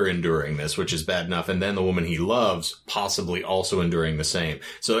mother enduring this, which is bad enough, and then the woman he loves possibly also enduring the same.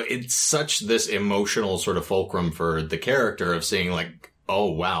 So it's such this emotional sort of fulcrum for the character of seeing, like,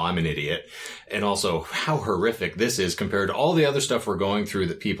 oh, wow, I'm an idiot. And also how horrific this is compared to all the other stuff we're going through,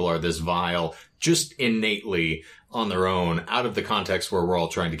 that people are this vile, just innately on their own, out of the context where we're all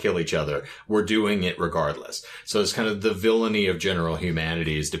trying to kill each other. We're doing it regardless. So it's kind of the villainy of general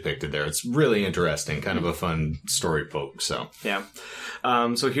humanity is depicted there. It's really interesting, kind of a fun story poke. So yeah.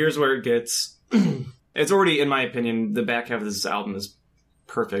 So here's where it gets... It's already, in my opinion, the back half of this album is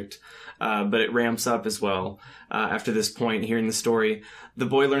perfect. But it ramps up as well. After this point, hearing the story, the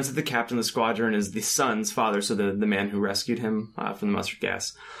boy learns that the captain of the squadron is the son's father, so the man who rescued him from the mustard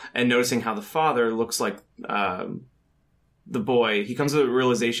gas. And noticing how the father looks like the boy, he comes to the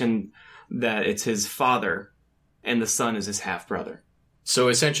realization that it's his father, and the son is his half-brother. So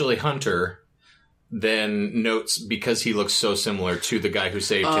essentially Hunter then notes because he looks so similar to the guy who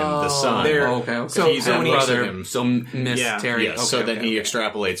saved him, the son. Okay. So he's when he- brother. Brother, so Miss Yeah. Terry. Yes, so then he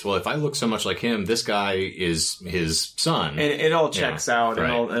extrapolates, well, if I look so much like him, this guy is his son. And it all checks out, and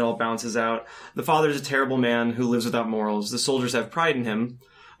right. it all bounces out. The father's a terrible man who lives without morals. The soldiers have pride in him.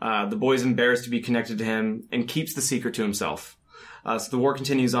 The boy's embarrassed to be connected to him and keeps the secret to himself. So the war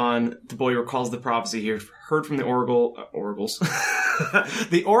continues on. The boy recalls the prophecy he heard from the oracles,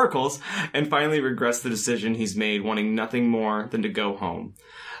 the oracles, and finally regrets the decision he's made, wanting nothing more than to go home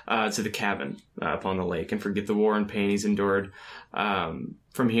to the cabin upon the lake and forget the war and pain he's endured.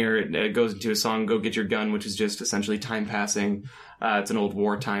 From here, it goes into a song, "Go Get Your Gun," which is just essentially time passing. It's an old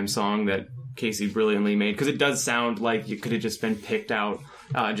wartime song that Casey brilliantly made, because it does sound like it could have just been picked out,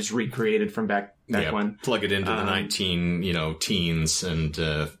 just recreated from back when. Plug it into the teens and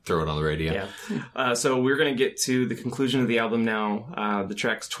throw it on the radio. Yeah. So we're going to get to the conclusion of the album now. The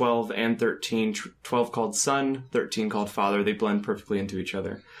tracks 12 and 13, 12 called Son, 13 called Father, they blend perfectly into each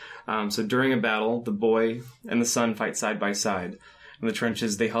other. So during a battle, the boy and the son fight side by side. In the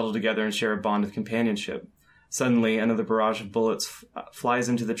trenches, they huddle together and share a bond of companionship. Suddenly, another barrage of bullets flies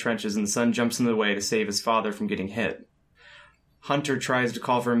into the trenches, and the son jumps in the way to save his father from getting hit. Hunter tries to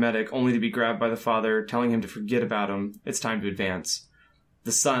call for a medic, only to be grabbed by the father, telling him to forget about him. It's time to advance.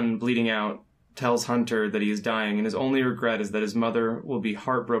 The son, bleeding out, tells Hunter that he is dying, and his only regret is that his mother will be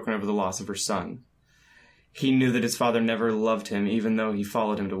heartbroken over the loss of her son. He knew that his father never loved him, even though he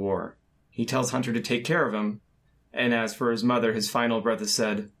followed him to war. He tells Hunter to take care of him, and as for his mother, his final breath is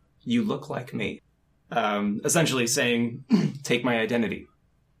said, "You look like me." Essentially saying, take my identity.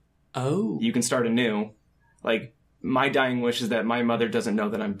 Oh. You can start anew. Like, my dying wish is that my mother doesn't know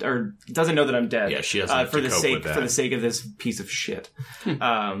that I'm dead. Yeah, she doesn't have for to the cope sake with that. for the sake of this piece of shit.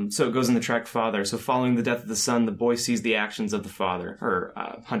 So it goes in the track Father. So following the death of the son, the boy sees the actions of the father, or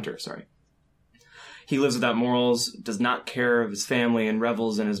Hunter. Sorry. He lives without morals, does not care of his family, and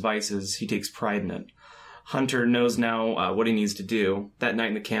revels in his vices. He takes pride in it. Hunter knows now what he needs to do. That night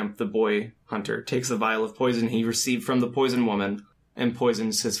in the camp, the boy, Hunter, takes the vial of poison he received from the poison woman and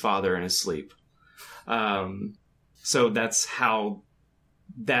poisons his father in his sleep. So that's how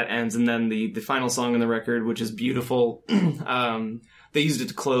that ends. And then the final song on the record, which is beautiful, they used it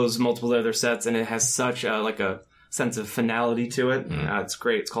to close multiple other sets, and it has such a sense of finality to it. It's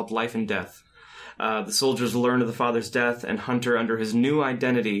great. It's called Life and Death. The soldiers learn of the father's death, and Hunter, under his new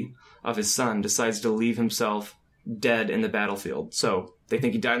identity of his son, decides to leave himself dead in the battlefield. So they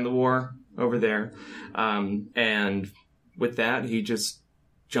think he died in the war over there. And with that, he just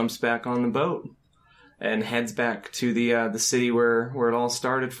jumps back on the boat and heads back to the city where it all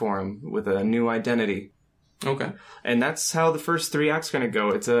started for him, with a new identity. Okay. And that's how the first 3 acts going to go.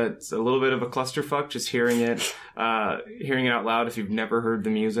 It's a little bit of a clusterfuck, just hearing it out loud if you've never heard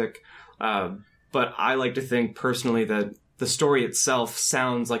the music. But I like to think personally that the story itself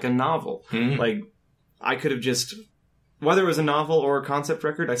sounds like a novel. Like, I could have just, whether it was a novel or a concept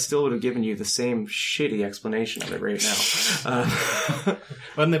record, I still would have given you the same shitty explanation of it right now.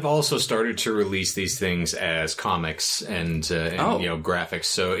 And they've also started to release these things as comics and graphics,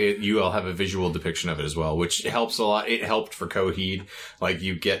 so you all have a visual depiction of it as well, which helps a lot. It helped for Coheed. Like,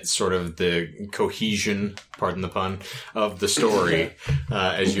 you get sort of the cohesion, pardon the pun, of the story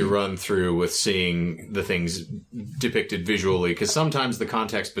as you run through with seeing the things depicted visually, because sometimes the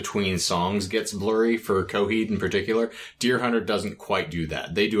context between songs gets blurry for Coheed in particular. Deer Hunter doesn't quite do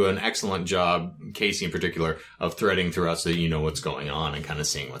that. They do an excellent job, Casey in particular, of threading throughout so that you know what's going on and kind of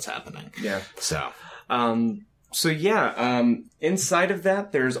seeing what's happening. Yeah. So. Inside of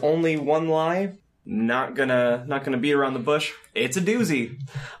that, there's only one lie. Not gonna beat around the bush. It's a doozy.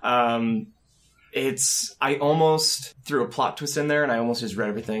 I almost threw a plot twist in there, and I almost just read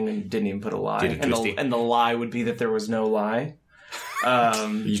everything and didn't even put a lie. And the lie would be that there was no lie. Are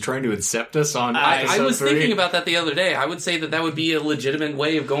you trying to incept us on I was 3? thinking about that the other day. I would say that would be a legitimate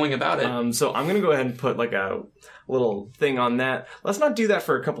way of going about it. So I'm going to go ahead and put like a little thing on that. Let's not do that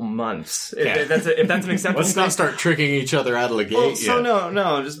for a couple months. If that's an acceptable Let's not start tricking each other out of the gate.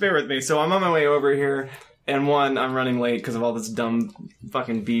 No, just bear with me. So I'm on my way over here, and I'm running late because of all this dumb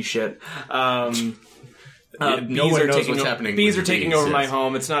fucking bee shit. No one knows what's happening. Bees with are taking bees, over my yes.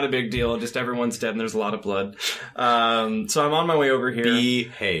 home. It's not a big deal. Just everyone's dead and there's a lot of blood. So I'm on my way over here.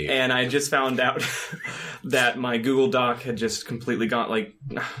 Behave. And I just found out that my Google Doc had just completely gone, like,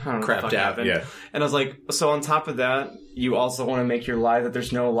 I don't know Crapped what out, happened. yeah. And I was like, so on top of that, you also want to make your lie that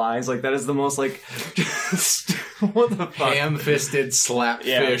there's no lies? Like, that is the most, like, just, what the fuck? Ham-fisted,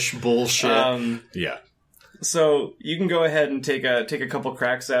 slapfish bullshit. Yeah. So you can go ahead and take a couple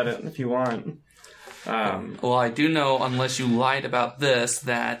cracks at it if you want. Well, I do know, unless you lied about this,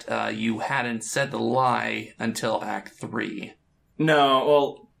 that you hadn't said the lie until Act 3. No,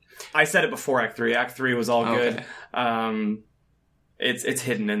 well, I said it before Act 3. Act 3 was all Okay. good. It's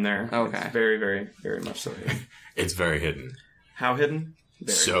hidden in there. Okay. It's very, very, very much so hidden. It's very hidden. How hidden?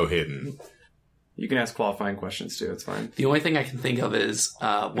 Very. So hidden. You can ask qualifying questions too. It's fine. The only thing I can think of is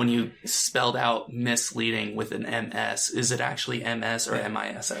when you spelled out misleading with an MS, is it actually MS or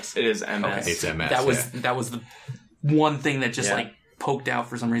MISS? It is MS. Okay. It's MS. That was the one thing that just Yeah. like poked out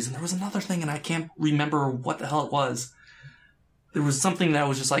for some reason. There was another thing, and I can't remember what the hell it was. There was something that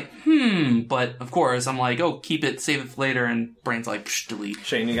was just like, but of course I'm like, oh, keep it, save it for later, and brain's like, psh, delete.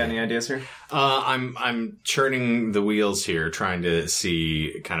 Shane, you got any ideas here? I'm churning the wheels here, trying to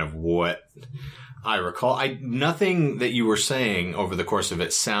see kind of what I recall. Nothing that you were saying over the course of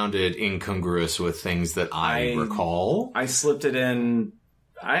it sounded incongruous with things that I recall. I slipped it in.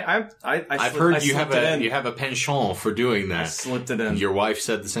 I've heard you have a penchant for doing I that. slipped it in. Your wife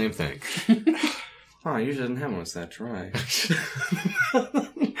said the same thing. Oh, you didn't have one that dry.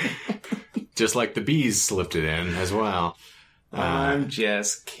 Just like the bees slipped it in as well. I'm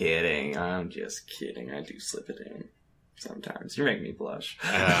just kidding. I do slip it in sometimes. You're making me blush.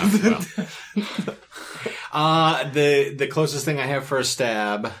 The closest thing I have for a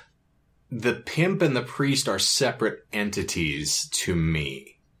stab, the pimp and the priest are separate entities to me.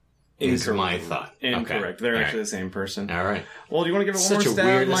 Is my thought. Incorrect. Okay. They're All actually right. the same person. All right. Well, do you want to give it one Such more a stab,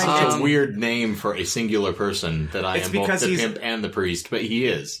 weird, Mike? such a weird name for a singular person that I It's am both because the he's- pimp and the priest, but he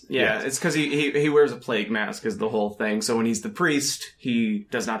is. Yeah, Yes. it's because he wears a plague mask is the whole thing. So when he's the priest, he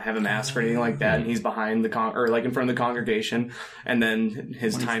does not have a mask or anything like that, and he's behind the or like in front of the congregation. And then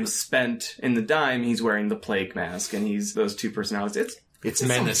his time spent in the dime, he's wearing the plague mask, and he's those two personalities. It's Some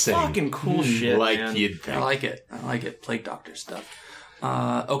menacing. fucking cool shit, like man. you'd I think. like it. Plague Doctor stuff.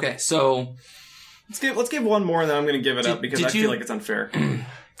 Okay, so Let's give one more, and then I'm going to give it up because did I you- feel like it's unfair.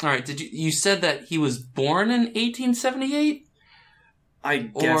 all right. You said that he was born in 1878? I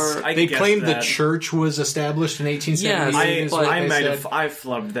guess They guess claimed that. the church was established in 1878. Yes, is what I they might said. have I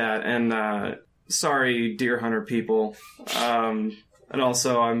flubbed that, and sorry, Deer Hunter people. And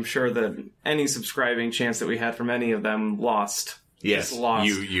also, I'm sure that any subscribing chance that we had from any of them lost. Yes, It's lost.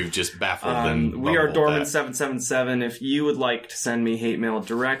 you've just baffled them. We are Dorman777. If you would like to send me hate mail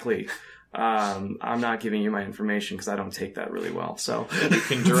directly, I'm not giving you my information because I don't take that really well. So You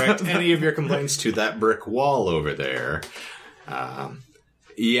can direct any of your complaints to that brick wall over there.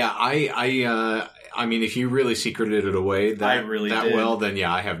 Yeah, I mean, if you really secreted it away I really that did. well, then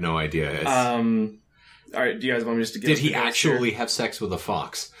yeah, I have no idea. It's- all right, do you guys want me just to give did us he the ghost actually here? have sex with a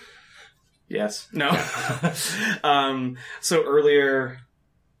fox? Yes. No. So earlier,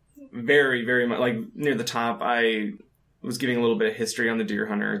 very, very much, like near the top, I was giving a little bit of history on the Deer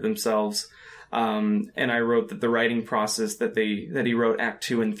Hunter themselves. And I wrote that the writing process that he wrote Act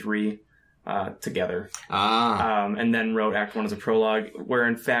 2 and 3 together. And then wrote Act 1 as a prologue, where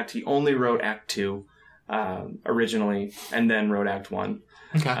in fact he only wrote Act 2 originally, and then wrote Act 1.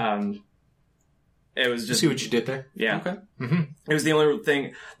 Okay. It was just... See what you did there? Yeah. Okay. Mm-hmm. It was the only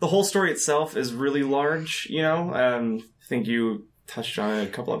thing. The whole story itself is really large, you know? I think you touched on it a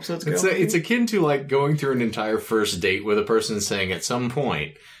couple episodes ago. It's akin to like going through an entire first date with a person saying at some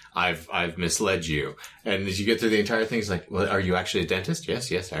point, I've misled you. And as you get through the entire thing, it's like, well, are you actually a dentist?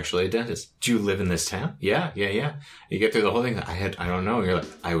 Yes, actually a dentist. Do you live in this town? Yeah. You get through the whole thing. I don't know. You're like,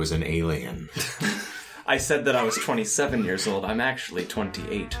 I was an alien. I said that I was 27 years old. I'm actually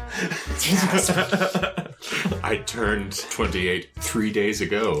 28. I turned 28 3 days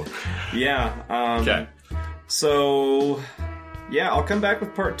ago. Yeah. Okay. So, yeah, I'll come back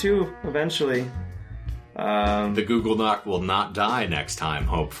with part 2 eventually. The Google Knock will not die next time,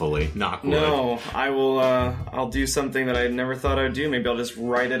 hopefully. Knock wood. No, I will, I'll do something that I never thought I'd do. Maybe I'll just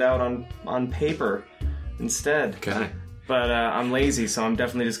write it out on paper instead. Okay. But I'm lazy, so I'm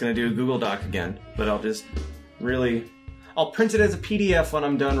definitely just going to do a Google Doc again. But I'll just I'll print it as a PDF when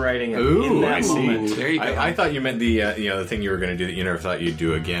I'm done writing it. Ooh, in that I see. moment. There you go. I thought you meant the thing you were going to do that you never thought you'd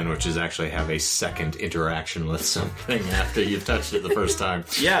do again, which is actually have a second interaction with something after you've touched it the first time.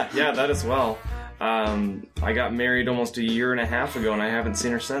 Yeah, that as well. I got married almost a year and a half ago, and I haven't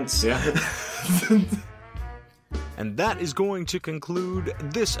seen her since. Yeah. And that is going to conclude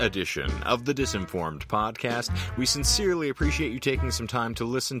this edition of the Disinformed Podcast. We sincerely appreciate you taking some time to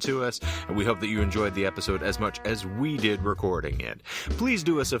listen to us, and we hope that you enjoyed the episode as much as we did recording it. Please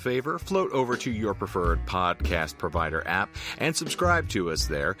do us a favor, float over to your preferred podcast provider app and subscribe to us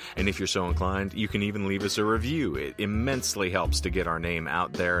there. And if you're so inclined, you can even leave us a review. It immensely helps to get our name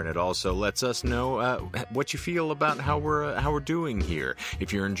out there, and it also lets us know what you feel about how we're doing here,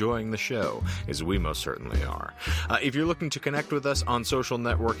 if you're enjoying the show, as we most certainly are. If you're looking to connect with us on social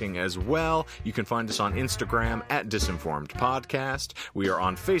networking as well, you can find us on Instagram at Disinformed Podcast. We are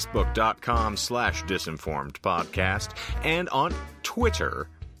on Facebook.com/Disinformed Podcast and on Twitter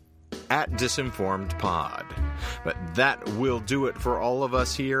at Disinformed Pod. But that will do it for all of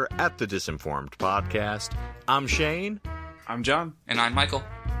us here at the Disinformed Podcast. I'm Shane. I'm John. And I'm Michael.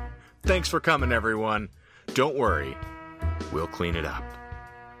 Thanks for coming, everyone. Don't worry, we'll clean it up.